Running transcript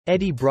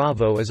Eddie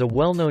Bravo is a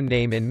well-known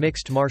name in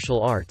mixed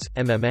martial arts,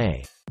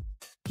 MMA.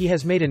 He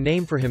has made a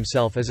name for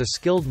himself as a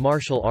skilled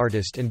martial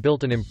artist and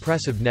built an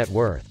impressive net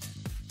worth.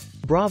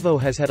 Bravo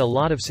has had a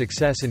lot of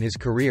success in his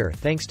career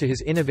thanks to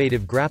his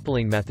innovative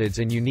grappling methods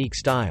and unique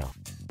style.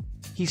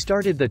 He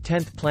started the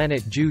 10th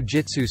Planet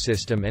Jiu-Jitsu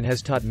system and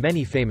has taught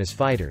many famous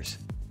fighters.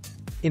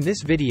 In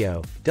this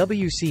video,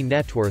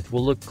 WCNetworth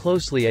will look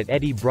closely at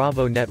Eddie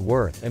Bravo net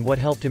worth and what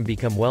helped him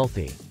become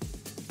wealthy.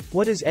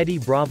 What is Eddie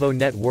Bravo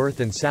net worth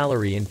and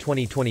salary in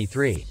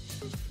 2023?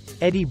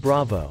 Eddie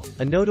Bravo,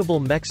 a notable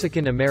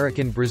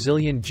Mexican-American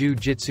Brazilian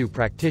Jiu-Jitsu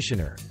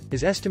practitioner,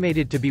 is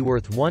estimated to be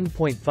worth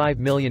 $1.5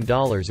 million in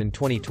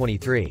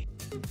 2023.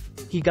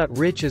 He got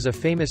rich as a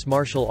famous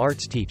martial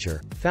arts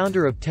teacher,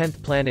 founder of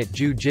 10th Planet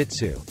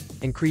Jiu-Jitsu,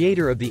 and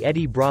creator of the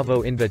Eddie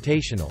Bravo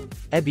Invitational,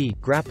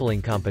 EBI,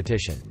 grappling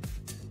competition.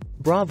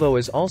 Bravo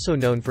is also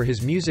known for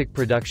his music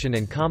production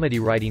and comedy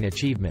writing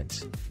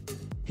achievements.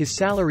 His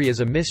salary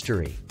is a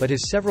mystery, but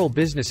his several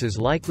businesses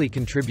likely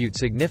contribute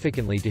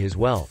significantly to his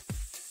wealth.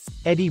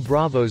 Eddie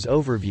Bravo's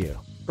overview.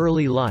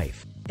 Early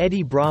life.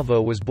 Eddie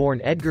Bravo was born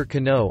Edgar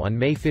Cano on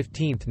May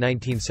 15,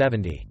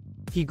 1970.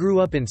 He grew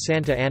up in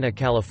Santa Ana,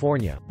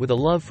 California, with a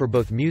love for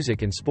both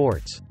music and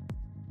sports.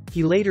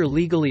 He later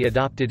legally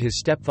adopted his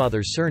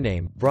stepfather's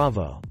surname,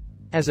 Bravo.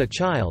 As a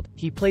child,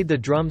 he played the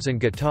drums and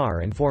guitar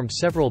and formed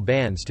several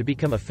bands to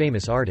become a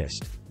famous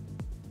artist.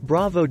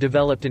 Bravo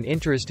developed an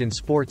interest in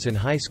sports in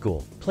high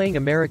school, playing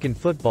American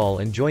football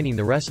and joining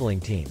the wrestling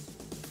team.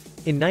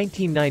 In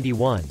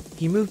 1991,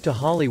 he moved to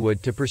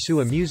Hollywood to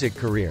pursue a music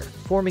career,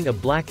 forming a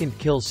Black and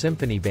Kill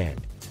symphony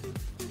band.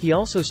 He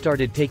also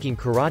started taking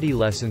karate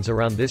lessons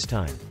around this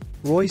time.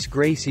 Royce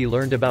Gracie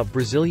learned about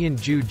Brazilian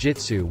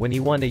Jiu-Jitsu when he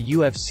won a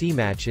UFC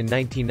match in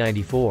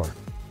 1994.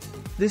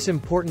 This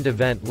important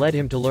event led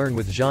him to learn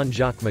with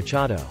Jean-Jacques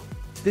Machado.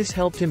 This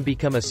helped him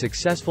become a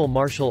successful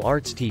martial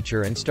arts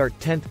teacher and start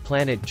 10th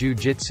Planet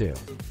Jiu-Jitsu.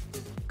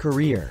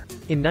 Career.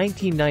 In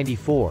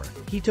 1994,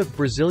 he took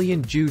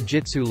Brazilian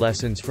Jiu-Jitsu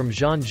lessons from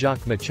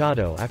Jean-Jacques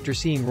Machado after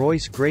seeing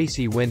Royce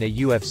Gracie win a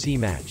UFC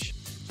match.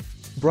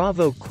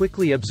 Bravo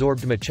quickly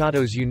absorbed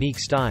Machado's unique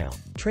style,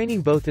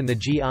 training both in the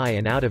GI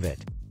and out of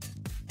it.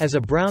 As a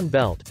brown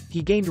belt,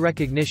 he gained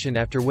recognition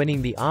after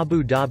winning the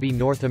Abu Dhabi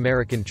North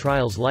American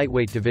Trials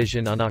Lightweight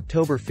Division on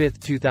October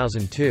 5,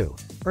 2002,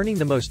 earning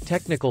the Most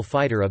Technical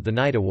Fighter of the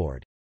Night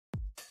award.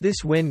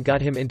 This win got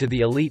him into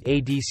the elite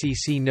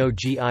ADCC No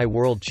GI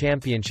World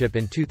Championship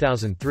in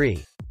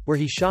 2003, where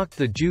he shocked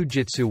the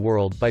Jiu-Jitsu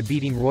world by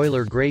beating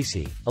Royler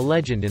Gracie, a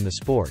legend in the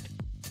sport.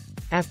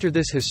 After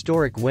this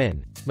historic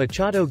win,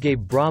 Machado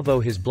gave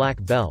Bravo his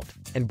black belt,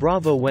 and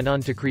Bravo went on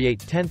to create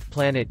 10th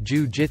Planet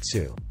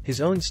Jiu-Jitsu, his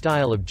own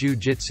style of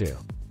Jiu-Jitsu.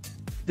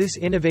 This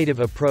innovative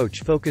approach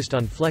focused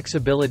on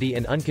flexibility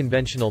and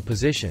unconventional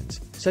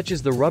positions, such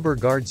as the rubber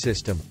guard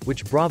system,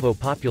 which Bravo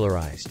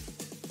popularized.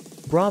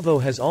 Bravo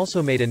has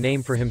also made a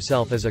name for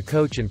himself as a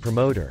coach and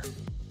promoter.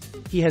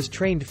 He has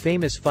trained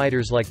famous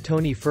fighters like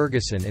Tony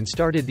Ferguson and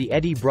started the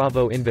Eddie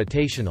Bravo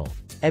Invitational,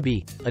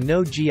 EBI, a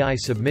no-GI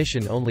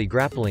submission-only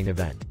grappling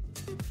event.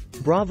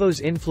 Bravo's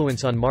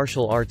influence on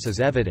martial arts is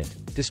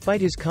evident,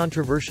 despite his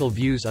controversial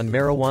views on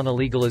marijuana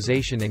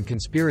legalization and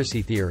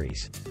conspiracy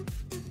theories.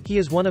 He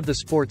is one of the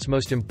sport's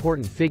most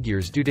important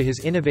figures due to his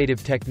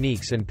innovative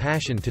techniques and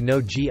passion to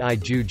no-GI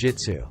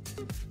Jiu-Jitsu.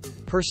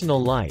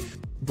 Personal life.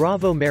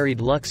 Bravo married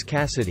Lux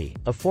Cassidy,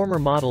 a former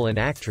model and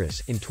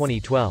actress, in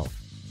 2012.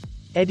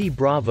 Eddie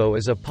Bravo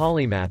is a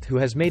polymath who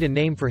has made a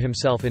name for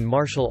himself in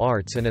martial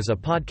arts and as a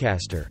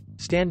podcaster,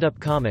 stand-up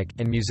comic,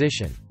 and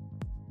musician.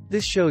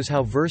 This shows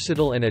how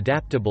versatile and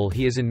adaptable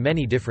he is in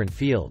many different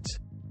fields.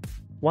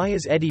 Why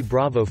is Eddie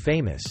Bravo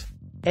famous?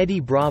 Eddie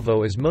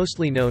Bravo is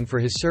mostly known for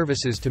his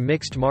services to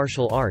mixed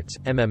martial arts,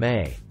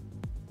 MMA.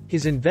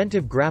 His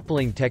inventive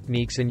grappling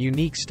techniques and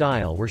unique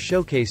style were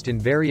showcased in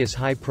various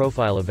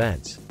high-profile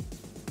events.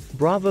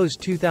 Bravo's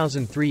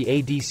 2003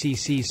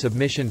 ADCC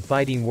Submission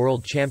Fighting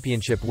World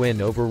Championship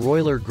win over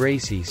Royler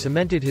Gracie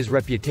cemented his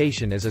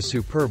reputation as a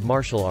superb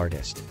martial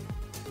artist.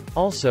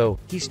 Also,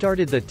 he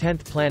started the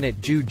 10th Planet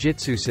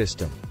Jiu-Jitsu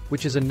system,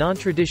 which is a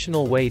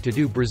non-traditional way to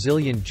do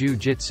Brazilian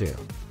Jiu-Jitsu.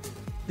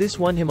 This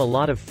won him a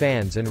lot of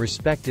fans and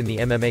respect in the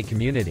MMA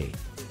community.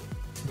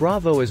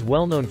 Bravo is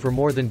well known for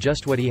more than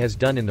just what he has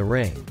done in the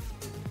ring.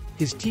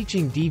 His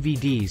teaching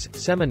DVDs,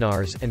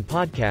 seminars, and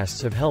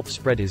podcasts have helped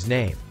spread his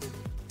name.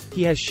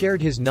 He has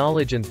shared his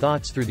knowledge and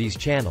thoughts through these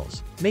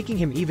channels, making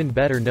him even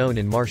better known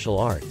in martial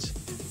arts.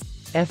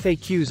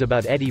 FAQs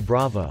about Eddie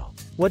Bravo.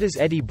 What is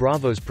Eddie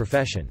Bravo's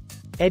profession?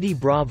 Eddie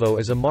Bravo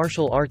is a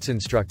martial arts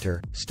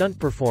instructor, stunt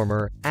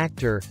performer,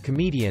 actor,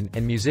 comedian,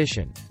 and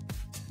musician.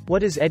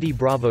 What is Eddie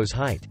Bravo's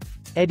height?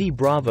 Eddie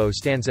Bravo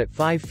stands at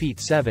 5 feet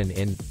 7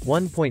 in,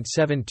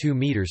 1.72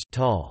 meters,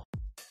 tall.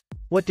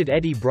 What did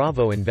Eddie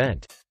Bravo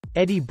invent?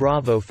 Eddie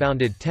Bravo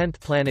founded 10th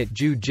Planet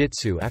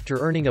Jiu-Jitsu after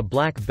earning a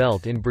black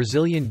belt in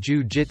Brazilian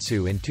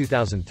Jiu-Jitsu in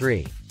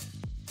 2003.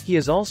 He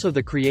is also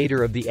the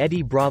creator of the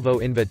Eddie Bravo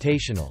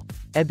Invitational,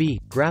 EBI,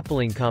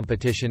 grappling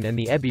competition and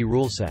the EBI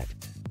rule set.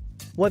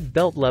 What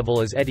belt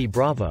level is Eddie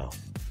Bravo?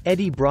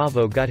 Eddie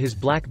Bravo got his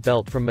black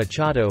belt from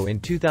Machado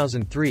in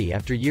 2003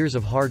 after years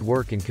of hard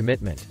work and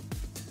commitment.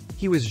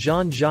 He was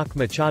Jean-Jacques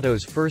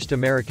Machado's first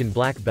American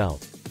black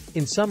belt.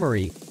 In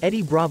summary,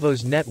 Eddie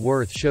Bravo's net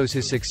worth shows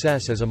his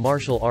success as a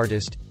martial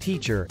artist,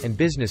 teacher, and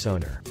business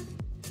owner.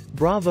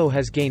 Bravo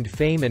has gained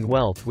fame and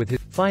wealth with his...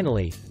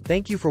 Finally,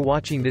 thank you for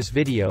watching this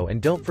video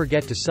and don't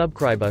forget to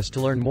subscribe us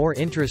to learn more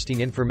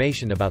interesting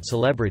information about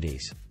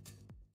celebrities.